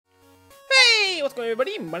Hey, what's going on,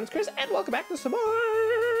 everybody? My name's Chris, and welcome back to some more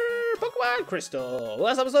Pokemon Crystal.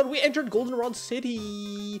 Last episode, we entered Goldenrod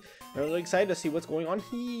City. I'm really excited to see what's going on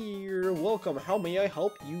here. Welcome. How may I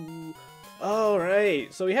help you? All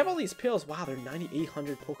right. So we have all these pills. Wow, they're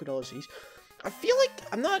 9,800 Pokédollars each. I feel like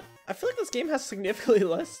this game has significantly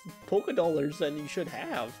less Pokédollars than you should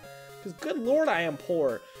have. Because good lord, I am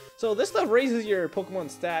poor. So this stuff raises your Pokemon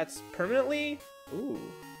stats permanently. Ooh.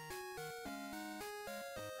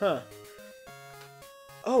 Huh.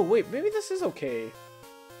 Oh, wait, maybe this is okay.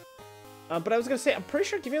 But I was gonna say, I'm pretty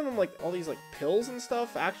sure giving them, like, all these, like, pills and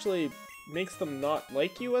stuff actually makes them not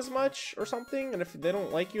like you as much or something. And if they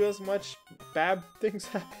don't like you as much, bad things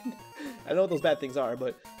happen. I know what those bad things are,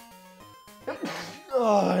 but...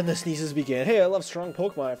 Oh, and the sneezes begin. Hey, I love strong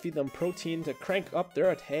Pokemon. I feed them protein to crank up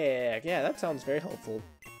their attack. Yeah, that sounds very helpful.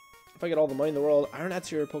 If I get all the money in the world, Iron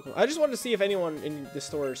At's your Pokemon. I just wanted to see if anyone in the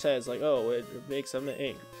store says, like, oh, it makes them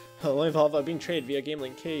angry. Only involved being traded via Game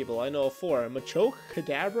Link cable. I know of 4. Machoke,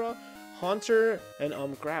 Kadabra, Haunter, and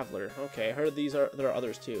Graveler. Okay, I heard there are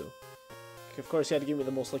others too. Of course, you had to give me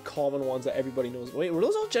the most, like, common ones that everybody knows. Wait, were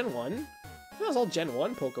those all Gen 1? I think that was all Gen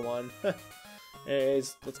 1 Pokemon.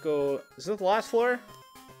 Anyways, let's go. Is this the last floor?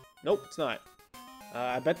 Nope, it's not.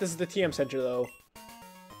 I bet this is the TM Center, though.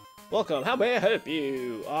 Welcome, how may I help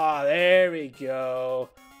you? Ah, there we go.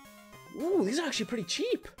 Ooh, these are actually pretty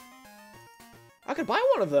cheap. I could buy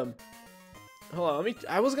one of them. Hold on,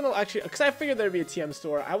 I was gonna actually, because I figured there'd be a TM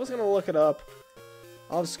store. I was gonna look it up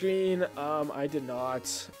off screen. I did not.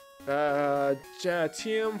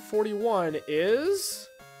 TM41 is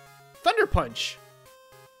Thunder Punch.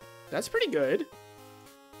 That's pretty good.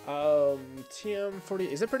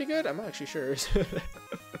 TM40, is it pretty good? I'm not actually sure.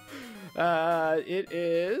 It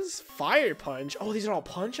is Fire Punch. Oh, these are all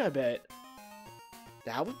punch, I bet.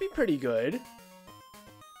 That would be pretty good.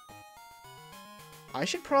 I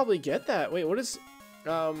should probably get that. Wait, what is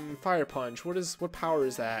Fire Punch? What power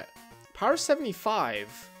is that? Power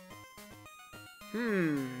 75.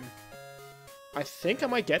 I think I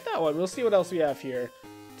might get that one. We'll see what else we have here.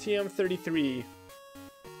 TM33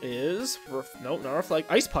 is nope, not Reflect.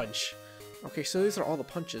 Ice Punch. Okay, so these are all the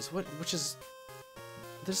punches. Which is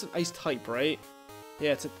there's an ice type, right?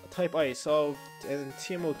 Yeah, it's a type ice. So and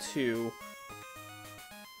TM02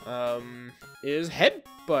 is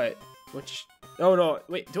Headbutt, which oh no,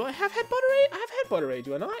 wait, do I have Headbutt array? I have Headbutt array,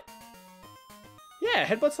 do I not? Yeah,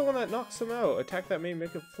 Headbutt's the one that knocks him out. Attack that may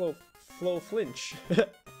make it flow flinch.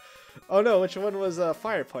 Oh no, which one was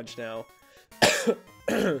Fire Punch now?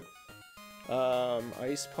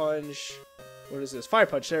 Ice Punch. What is this? Fire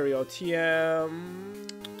Punch, there we go.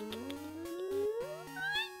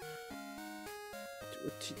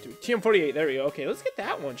 TM48, there we go. Okay, let's get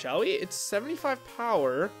that one, shall we? It's 75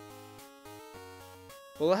 power.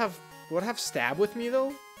 Will it have stab with me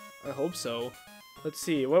though? I hope so. Let's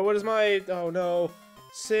see. What is my oh no.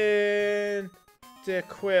 Cyndaquil.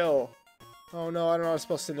 Oh no, I don't know how to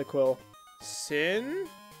spell Cyndaquil.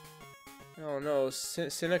 Oh no,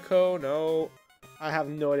 Cynico, no. I have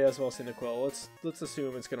no idea how to spell Cyndaquil. Let's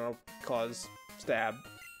assume it's gonna cause stab.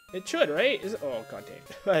 It should, right? Oh god dang.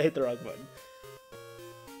 I hit the wrong button.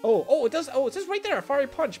 Oh, it does. Oh, it says right there, Fiery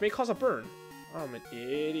Punch may cause a burn. I'm an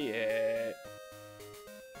idiot.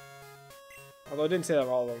 Although I didn't say that on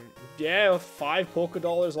all of them. Yeah, with 5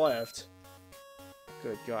 Pokédollars left.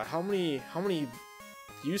 Good god. How many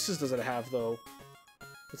uses does it have though?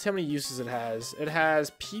 Let's see how many uses it has. It has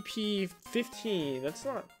PP 15. That's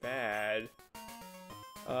not bad.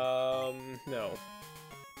 No.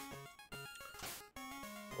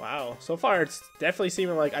 Wow. So far, it's definitely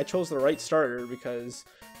seeming like I chose the right starter because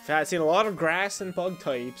I've seen a lot of grass and bug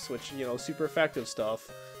types, which, you know, super effective stuff.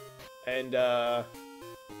 And, I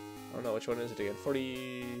don't know, which one is it again?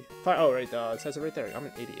 45. Oh, right. It says it right there. I'm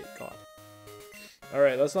an idiot. God.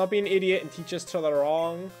 Alright, let's not be an idiot and teach us to the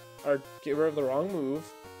wrong, or get rid of the wrong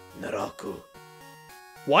move. Naraku.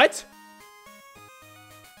 What?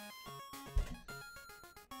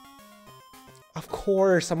 Of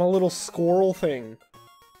course, I'm a little squirrel thing.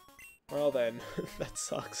 Well then, that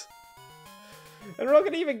sucks. And we're not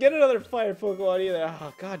gonna even get another fire Pokemon either.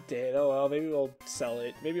 Oh, god damn. Oh well, maybe we'll sell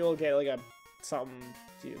it. Maybe we'll get like something.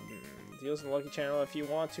 Deals in the Lucky Channel. If you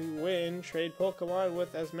want to win, trade Pokemon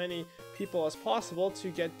with as many people as possible to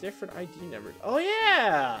get different ID numbers. Oh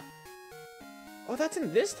yeah! Oh, that's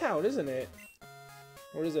in this town, isn't it?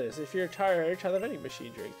 What is this? If you're tired, try the vending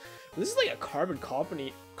machine drink. This is like a carbon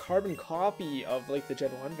copy of like the Gen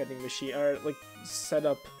 1 vending machine, or like set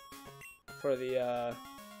up for the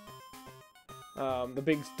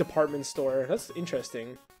big department store. That's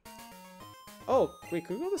interesting. Oh, wait,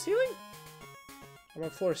 can we go to the ceiling? I'm on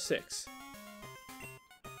floor 6.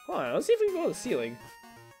 Hold on, let's see if we can go to the ceiling.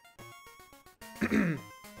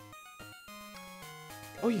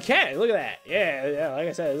 Oh, you can! Look at that! Yeah, like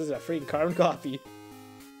I said, this is a freaking carbon copy.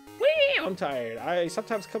 Whee! I'm tired. I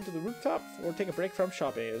sometimes come to the rooftop or take a break from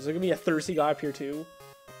shopping. Is there gonna be a thirsty guy up here too?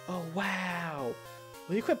 Oh, wow!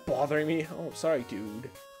 Will you quit bothering me? Oh, sorry, dude.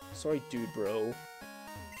 Sorry, dude, bro.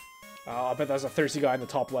 Oh, I bet there's a thirsty guy in the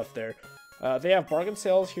top left there. They have bargain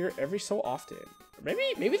sales here every so often.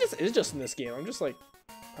 Maybe this is just in this game. I'm just like,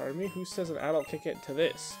 pardon me, who says an adult can't get into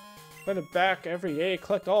this? Spend it back every day,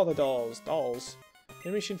 collect all the dolls.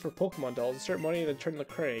 Game machine for Pokemon dolls. Insert money, then turn the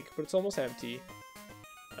crank, but it's almost empty.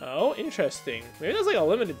 Oh, interesting. Maybe that's like a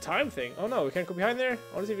limited time thing. Oh no, we can't go behind there?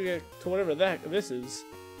 I want to see if we get to whatever the heck this is.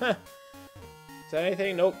 Huh. Is that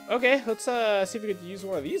anything? Nope. Okay, let's see if we could use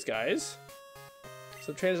one of these guys.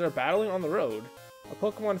 Some trainers are battling on the road. A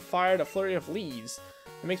Pokemon fired a flurry of leaves.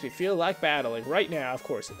 It makes me feel like battling. Right now, of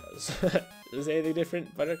course it does. Is there anything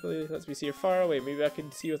different? Vertically, lets me see it far away. Maybe I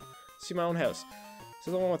can see my own house. Is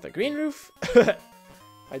this the one with the green roof?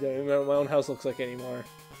 I don't even remember what my own house looks like anymore.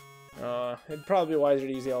 It'd probably be wiser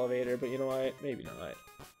to use the elevator, but you know what? Maybe not.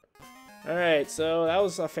 Alright, so that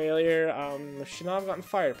was a failure. Should not have gotten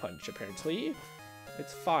Fire Punch, apparently.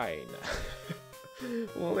 It's fine.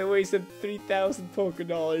 Only wasted 3,000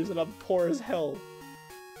 Pokédollars and I'm poor as hell.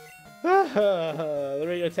 The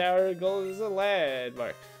radio tower goal is a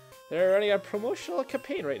landmark. They're running a promotional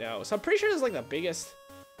campaign right now. So I'm pretty sure this is like the biggest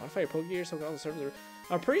modifier Pokégear or something on the server.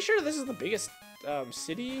 I'm pretty sure this is the biggest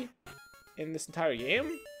city in this entire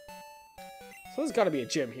game. So there's got to be a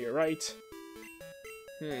gym here, right?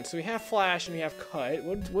 So we have Flash and we have Cut.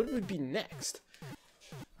 What would be next?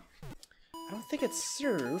 I don't think it's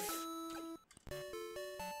Surf.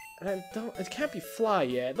 And it can't be Fly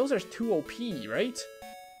yet. Those are too OP, right?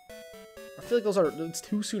 I feel like it's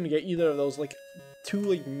too soon to get either of those, like, two,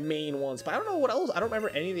 like, main ones. But I don't know what else. I don't remember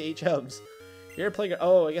any of the HMs. You're playing.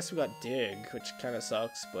 Oh, I guess we got Dig, which kind of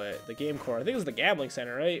sucks. But the Game Core, I think it was the Gambling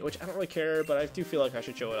Center, right? Which I don't really care, but I do feel like I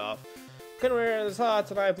should show it off. Couldn't wear this hot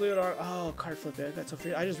tonight. Blew it on. Oh, card flip it. That's so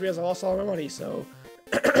free. I just realized I lost all my money, so.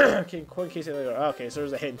 Okay, coin case. Okay, so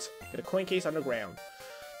there's a hint. Get a coin case underground.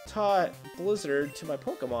 Taught Blizzard to my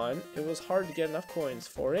Pokemon. It was hard to get enough coins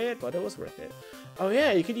for it, but it was worth it. Oh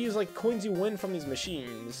yeah, you could use like coins you win from these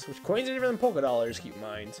machines, which coins are different than Pokédollars, keep in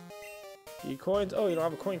mind. Coins. Oh, you don't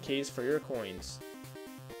have a coin case for your coins.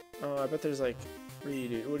 Oh, I bet there's like, what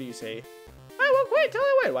do you say? I won't quit till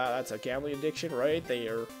I win. Wow, that's a gambling addiction right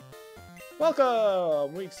there.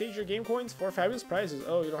 Welcome! We exchange your game coins for fabulous prizes.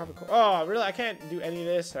 Oh, you don't have a coin. Oh, really? I can't do any of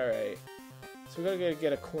this? Alright. So we gotta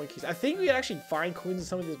get a coin case. I think we could actually find coins in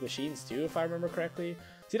some of these machines too, if I remember correctly.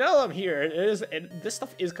 See, now that I'm here, this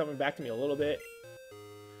stuff is coming back to me a little bit.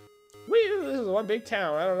 Woo! This is one big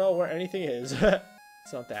town. I don't know where anything is.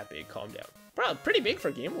 It's not that big. Calm down. Probably pretty big for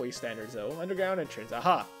Game Boy standards, though. Underground entrance.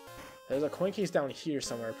 Aha! There's a coin case down here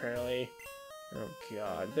somewhere, apparently. Oh,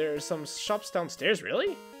 God. There's some shops downstairs,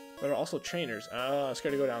 really? There are also trainers. Oh, I'm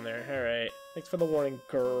scared to go down there. Alright. Thanks for the warning,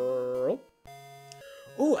 girl.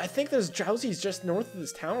 Oh, I think there's Drowsies just north of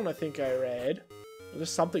this town, I think I read.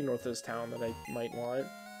 There's something north of this town that I might want.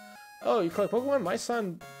 Oh, you collect Pokemon? My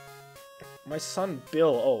son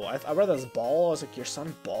Bill. Oh, I read that as Ball. I was like, your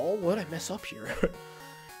son Ball? What did I mess up here?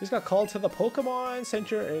 He's got called to the Pokemon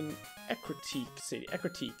Center in Ecritique City.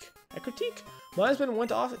 Ecritique? My husband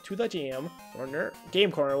went off to the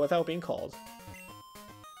game corner without being called.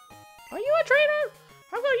 Are you a trainer?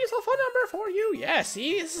 I've got a useful phone number for you. Yeah,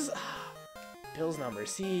 see? This is... Bill's number.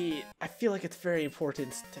 See, I feel like it's very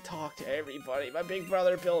important to talk to everybody. My big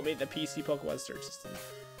brother Bill made the PC Pokemon search system.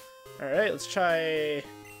 Alright, let's try... Is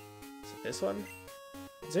it this one?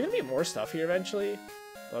 Is there gonna be more stuff here eventually?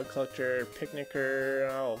 Bug collector, picnicker...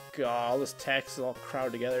 Oh god, all this text is all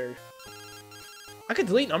crowded together. I could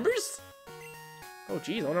delete numbers? Oh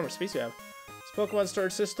geez, what number of space do we have? It's Pokemon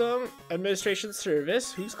storage system, administration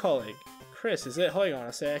service. Who's calling? Chris, is it? Hold on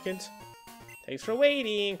a second. Thanks for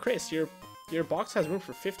waiting. Chris, your box has room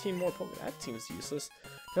for 15 more Pokemon. That seems useless.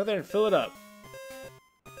 Go there and fill it up.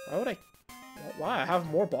 Why would I... Why? I have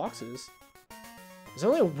more boxes. Is there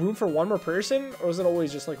only room for one more person? Or is it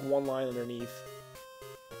always just like one line underneath?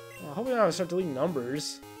 Well, I hope we don't have to start deleting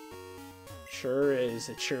numbers. Sure is.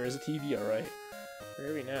 It sure is a TV, alright.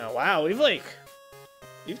 Where are we now? Wow,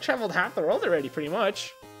 we've traveled half the world already, pretty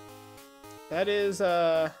much. That is,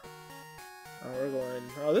 oh, we're going...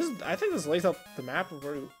 Oh, this is... I think this lays out the map of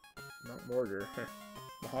where... Not Mortar.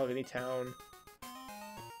 Mahogany Town.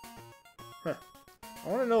 Huh. I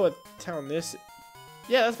want to know what town this...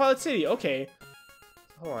 Yeah, that's Violet City. Okay.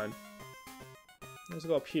 Hold on. Let's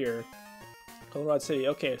go up here. Goldenrod City.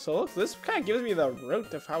 Okay, so look, this kind of gives me the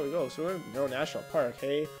route of how we go. So we're in Monroe National Park,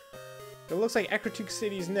 hey? It looks like Ecrituke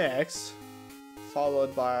City's next,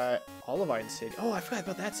 followed by Olivine City. Oh, I forgot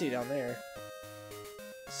about that city down there.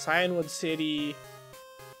 Cyanwood City,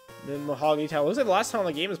 then Mahogany Town. Looks like the last town in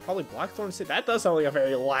the game is probably Blackthorn City. That does sound like a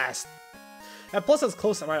very last. And plus, it's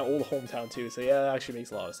close to my old hometown too, so yeah, that actually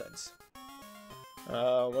makes a lot of sense.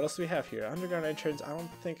 What else do we have here? Underground entrance. I don't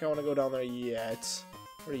think I want to go down there yet.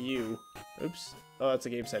 Where are you? Oops. Oh, that's a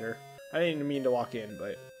game center. I didn't mean to walk in,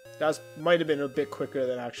 but that might have been a bit quicker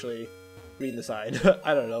than actually reading the sign.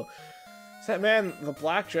 I don't know. Is that man the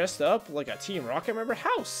black dressed up like a Team Rocket member?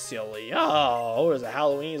 How silly. Oh, what is it,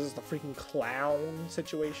 Halloween? Is this the freaking clown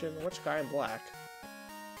situation? Which guy in black?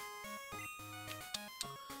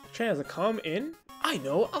 The train has to come in? I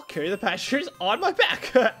know, I'll carry the passengers on my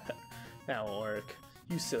back. That won't work.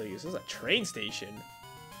 You silly, this is a train station.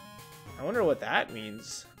 I wonder what that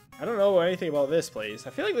means. I don't know anything about this place. I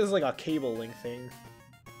feel like this is like a cable link thing.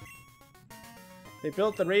 They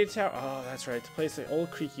built the radio tower. Oh, that's right, to place the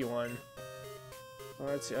old creaky one.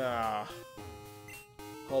 Let's see.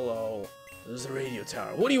 Hello. This is the radio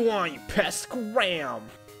tower. What do you want, you pest? Scram!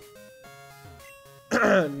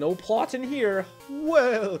 No plot in here.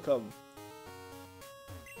 Welcome.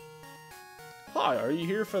 Hi, are you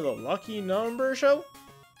here for the lucky number show?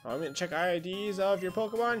 I'm gonna check IDs of your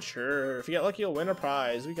Pokemon. Sure. If you get lucky, you'll win a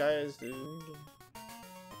prize. We guys do.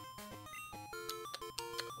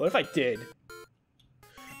 What if I did?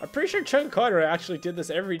 I'm pretty sure Chuck Carter actually did this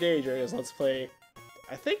every day during his Let's Play.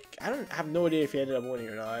 I have no idea if he ended up winning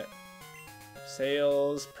or not.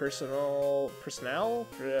 Sales, personnel,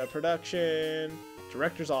 production,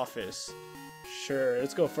 director's office. Sure,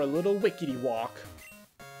 let's go for a little wickety walk.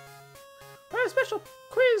 We have a special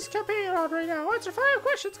quiz campaign on right now. Answer 5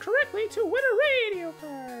 questions correctly to win a radio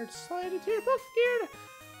card. Slide into your book gear.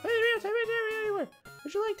 Play the real time anywhere.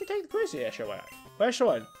 Would you like to take the quiz? Yeah, sure, why not? Question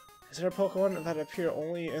 1. Is there a Pokemon that appear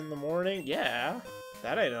only in the morning? Yeah,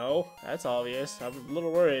 that I know. That's obvious. I'm a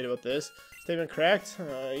little worried about this. Statement correct.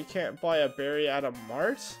 You can't buy a berry at a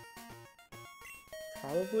mart?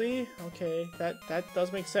 Probably. Okay, that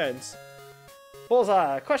does make sense.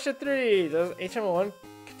 Bullseye. Question 3. Does HM1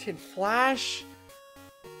 contain Flash?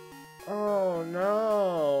 Oh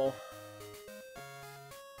no.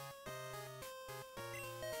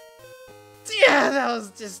 Yeah, that was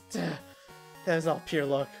just... that was all pure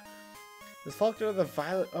luck. Does Falkner of the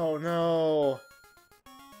Violet... Oh no.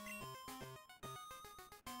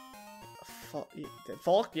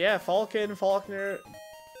 Yeah, Falcon, Faulkner.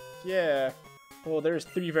 Yeah. Well, there's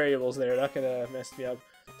 3 variables there. That could have messed me up.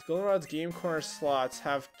 Does Goldenrod's Game Corner slots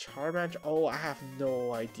have Charmander? Oh, I have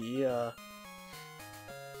no idea.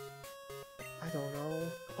 I don't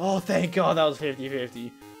know. Oh, thank God that was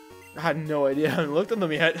 50-50. I had no idea. I haven't looked at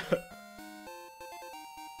them yet.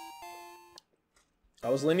 I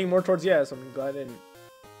was leaning more towards yes. I'm glad I didn't.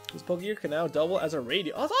 This Pokegear can now double as a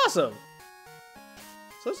radio. Oh, that's awesome!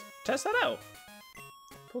 So let's test that out.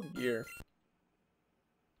 Pokegear.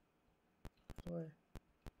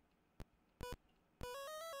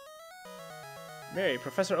 Mary,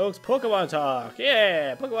 Professor Oak's Pokemon Talk.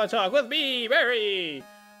 Yeah, Pokemon Talk with me, Mary.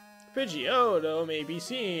 Pidgeotto may be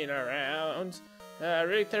seen around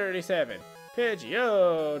Route 37.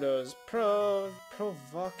 Pidgeotto's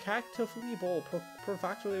provocatively bold,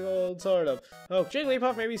 sort of. Oh,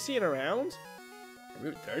 Jigglypuff may be seen around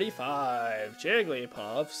Route 35.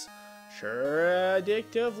 Jigglypuff's sure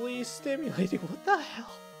addictively stimulating. What the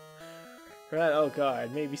hell? Right, oh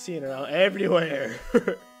god, may be seen around everywhere.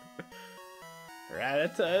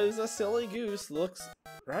 Rattata is a silly goose.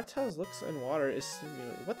 Rattata's looks in water is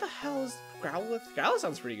stimulating. What the hell is Growlithe? Growlithe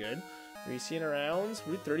sounds pretty good. May be seen around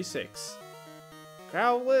Route 36.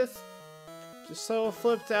 Growlithe, just so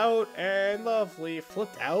flipped out and lovely.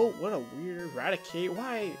 Flipped out? What a weird Raticate.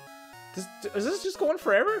 Why? Is this just going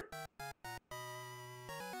forever?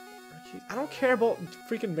 I don't care about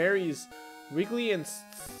freaking Mary's Wiggly and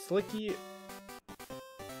Slicky.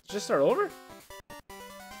 Just start over?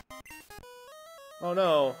 Oh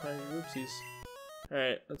no. Oopsies.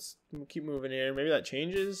 Alright, let's keep moving here. Maybe that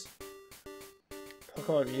changes.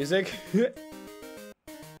 Pokemon music.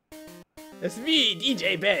 It's me,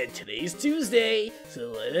 DJ Ben. Today's Tuesday, so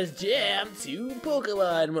let us jam to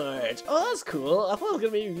Pokemon March. Oh, that's cool. I thought it was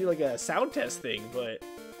gonna maybe be like a sound test thing, but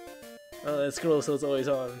it's cool, so it's always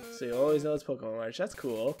on. So you always know it's Pokemon March. That's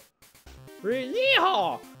cool.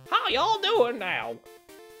 Yeehaw! How y'all doing now?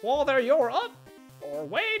 Whether you're up or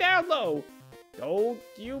way down low, don't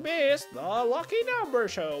you miss the Lucky Number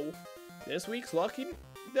Show. This week's lucky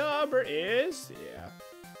number is...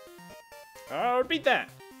 yeah. Repeat that.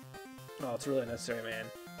 Oh, it's really necessary, man.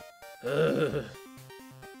 Ugh.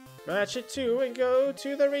 Match it 2 and go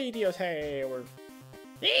to the radio tower.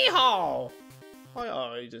 Yeehaw!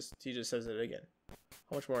 Oh, he just says it again.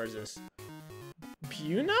 How much more is this?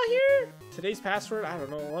 Buna here? Today's password? I don't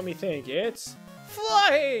know. Let me think. It's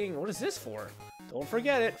flying! What is this for? Don't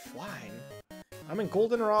forget it. Flying. I'm in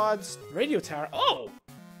Goldenrod's radio tower. Oh!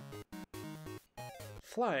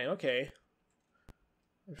 Flying. Okay.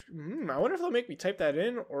 I wonder if they'll make me type that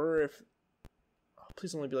in, or if... Oh,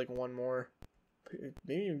 please only be like 1 more.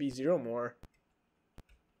 Maybe even be 0 more.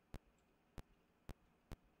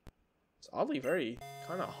 It's oddly very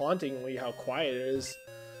kind of hauntingly how quiet it is.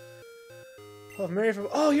 Oh, Mary from...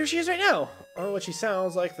 Oh, here she is right now! I don't know what she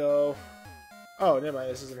sounds like, though. Oh, never mind.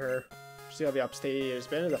 This isn't her. She's gotta be upstairs.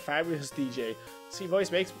 Ben is a fabulous DJ. See,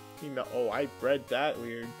 voice makes me melt. Oh, I read that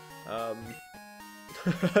weird.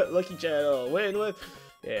 Lucky Channel. Win with...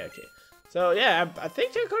 Yeah, okay. So, yeah, I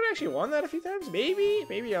think Jen Cody actually won that a few times. Maybe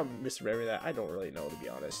I'm misremembering that. I don't really know, to be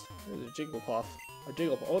honest. There's a Jigglypuff. Or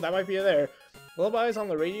Jigglypuff. Oh, that might be there. Lullabies on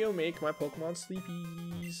the radio make my Pokemon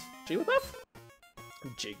sleepies. Jigglypuff?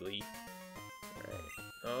 Jiggly. Alright.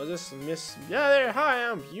 Oh, is this Miss... Yeah, there. Hi,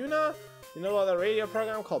 I'm Yuna. You know about the radio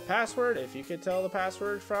program called Password? If you could tell the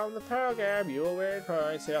password from the program, you will win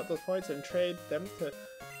points. Set up those points and trade them to the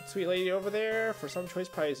sweet lady over there for some choice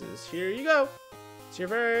prizes. Here you go. It's your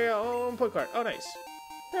very own point card. Oh, nice.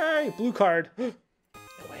 Hey, blue card. No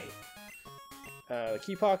way. The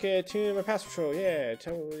key pocket, tune my password show. Yeah,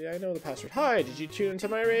 totally. I know the password. Hi, did you tune into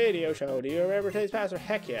my radio show? Do you remember today's password?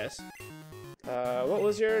 Heck yes. What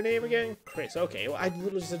was your name again? Chris. Okay, well, I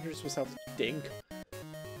literally just introduced myself. Dink.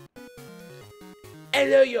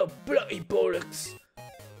 Hello, you bloody bollocks.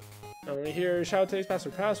 I'm gonna hear shout today's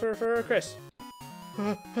password. Password for Chris.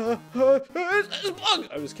 It's a bug!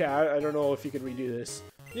 I was cat. I don't know if you could redo this.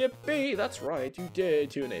 Yippee! That's right. You did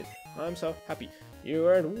tune in. I'm so happy. You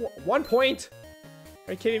earned 1 point.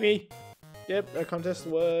 Are you kidding me? Yep. Our contest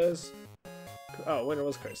was. Oh, winner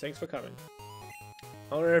was Chris. Thanks for coming.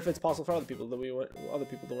 I wonder if it's possible for other people to win.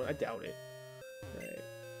 I doubt it. Alright.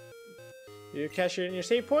 You cash in your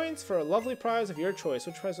save points for a lovely prize of your choice.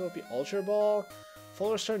 Which prize will it be? Ultra Ball,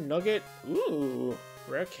 Fuller Star Nugget. Ooh,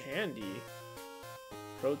 rare candy.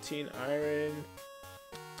 Protein, iron.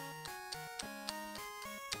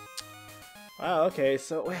 Wow, okay,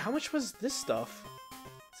 so wait, how much was this stuff?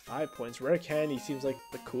 It's 5 points. Rare candy seems like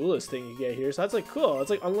the coolest thing you get here. So that's like cool.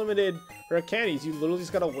 It's like unlimited rare candies. You literally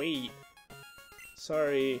just gotta wait.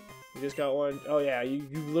 Sorry, you just got one. Oh yeah, you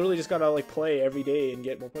literally just gotta like play every day and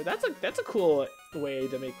get more points. That's a cool way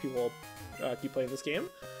to make people keep playing this game.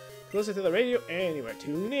 Listen to the radio anywhere.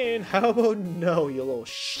 Tune in. How about no, you little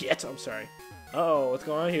shit? I'm sorry. Uh-oh, what's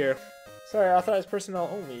going on here? Sorry, authorized personnel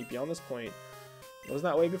only. Beyond this point. It was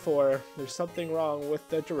that way before. There's something wrong with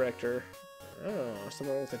the director. Oh,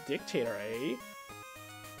 something wrong with the dictator, eh?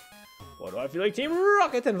 What do I feel like Team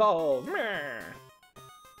Rocket involved? Meh.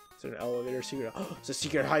 Is there an elevator secret? Oh, it's a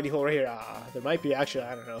secret hidey hole right here. Ah, there might be, actually.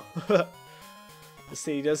 I don't know. The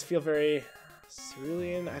city does feel very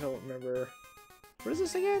cerulean. I don't remember. What is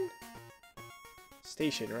this again?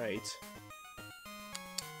 Station, right.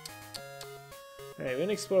 Alright, we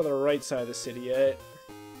didn't explore the right side of the city yet.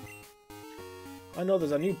 I know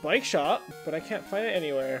there's a new bike shop, but I can't find it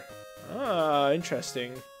anywhere. Ah,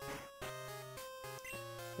 interesting.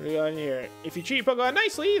 What do we got in here? If you treat Pokemon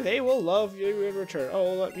nicely, they will love you in return.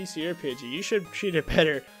 Oh, let me see your Pidgey. You should treat it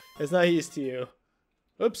better. It's not used to you.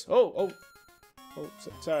 Oops. Oh,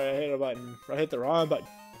 sorry, I hit a button. I hit the wrong button.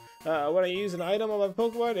 When I use an item on my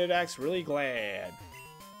Pokemon, it acts really glad.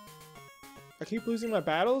 I keep losing my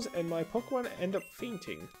battles, and my Pokemon end up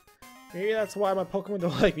fainting. Maybe that's why my Pokemon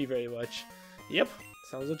don't like me very much. Yep,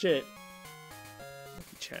 sounds legit.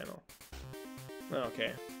 Lucky Channel.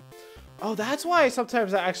 Okay. Oh, that's why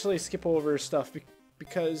sometimes I actually skip over stuff,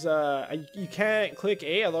 because you can't click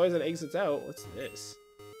A, otherwise it exits out. What's this?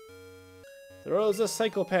 The road is a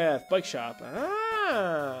psychopath bike shop.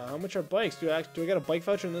 Ah, how much are bikes? Do I get a bike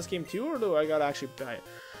voucher in this game too, or do I gotta actually buy it?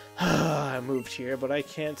 I moved here, but I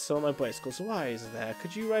can't sell my bicycles. Why is that?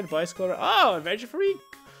 Could you ride a bicycle? Oh, Adventure Freak.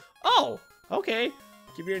 Oh, okay.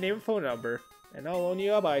 Give me your name and phone number, and I'll loan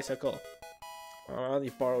you a bicycle. Oh,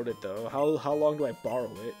 you borrowed it though. How long do I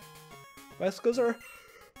borrow it? Bicycles are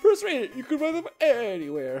first rate. You can ride them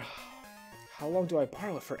anywhere. How long do I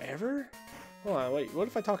borrow it? Forever? Hold on, wait. What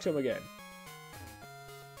if I talk to him again?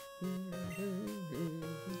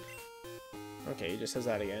 Okay, he just says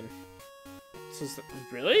that again. So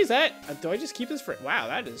really? Is that? Do I just keep this for? Wow,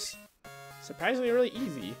 that is surprisingly really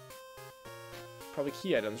easy. Probably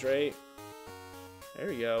key items, right? There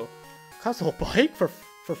we go. Cost a whole bike for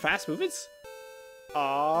fast movements?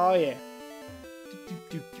 Oh yeah.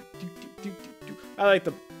 I like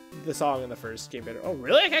the song in the first game better. Oh,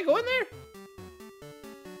 really? I can't go in there?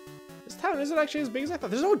 This town isn't actually as big as I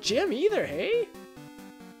thought. There's no gym either, hey?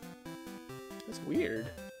 That's weird.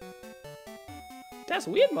 That's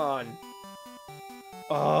weird, man.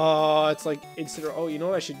 Oh, it's like instant. Oh, you know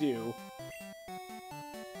what I should do?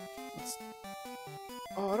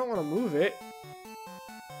 Oh, I don't want to move it.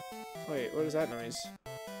 Wait, what is that noise?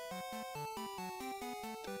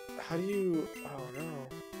 How do you... Oh, no.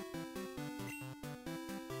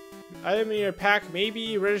 Item in your pack may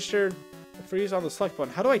be registered for use on the select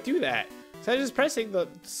button. How do I do that? So I was just pressing the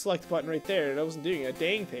select button right there and I wasn't doing a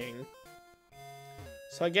dang thing.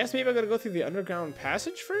 So I guess maybe I'm gonna go through the underground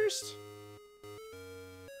passage first?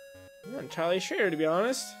 I'm not entirely sure, to be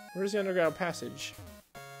honest. Where's the underground passage?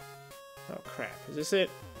 Oh crap, is this it?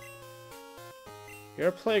 Your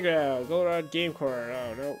playground, Goldenrod Game Corner.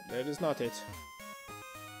 Oh no, that is not it.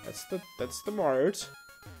 That's the mart.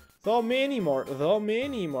 The mini mart.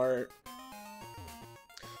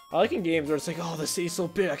 I like in games where it's like, oh, the city's so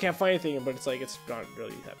big, I can't find anything, but it's like, it's not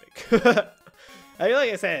really that big. I mean,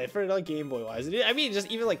 like I said, for like Game Boy wise, I mean,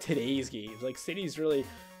 just even like today's games, like cities really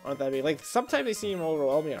aren't that big. Like sometimes they seem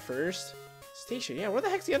overwhelming at first. Station, yeah, where the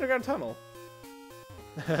heck's the underground tunnel?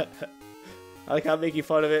 I like how I'm making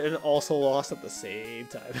fun of it and also lost at the same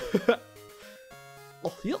time.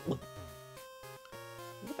 Oh, yeah. What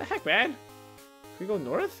the heck, man? Can we go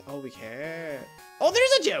north? Oh, we can. Oh,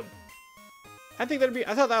 there's a gym! I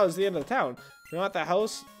thought that was the end of the town. You know what? That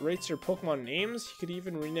house rates your Pokemon names. You could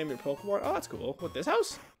even rename your Pokemon. Oh, that's cool. What, this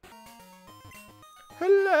house?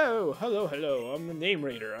 Hello! Hello, hello. I'm the name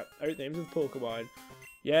rater. I rate names of Pokemon.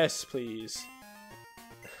 Yes, please.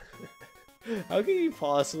 How can you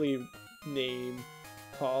possibly name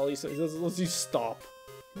Polly? Let's do Stop.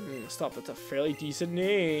 Stop, that's a fairly decent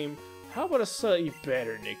name. How about a slightly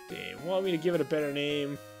better nickname? Want me to give it a better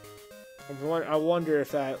name? I wonder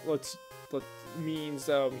if that means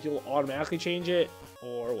you'll automatically change it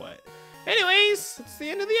or what. Anyways, it's the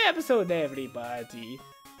end of the episode, everybody.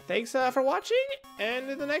 Thanks for watching, and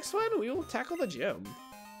in the next one, we will tackle the gym.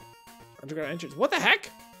 Underground entrance. What the heck?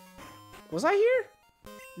 Was I here?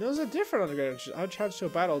 No, there's a different underground entrance. I'm charged to a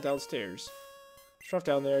battle downstairs. Stuff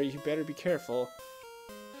down there. You better be careful.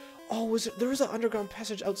 Oh, there was an underground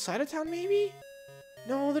passage outside of town, maybe?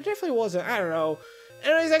 No, there definitely wasn't. I don't know.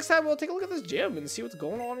 Anyways, next time we'll take a look at this gym and see what's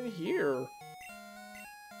going on in here.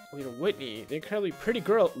 Wait, Whitney, the incredibly pretty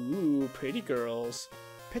girl. Ooh, pretty girls.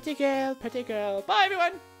 Pretty girl, pretty girl. Bye,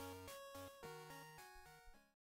 everyone!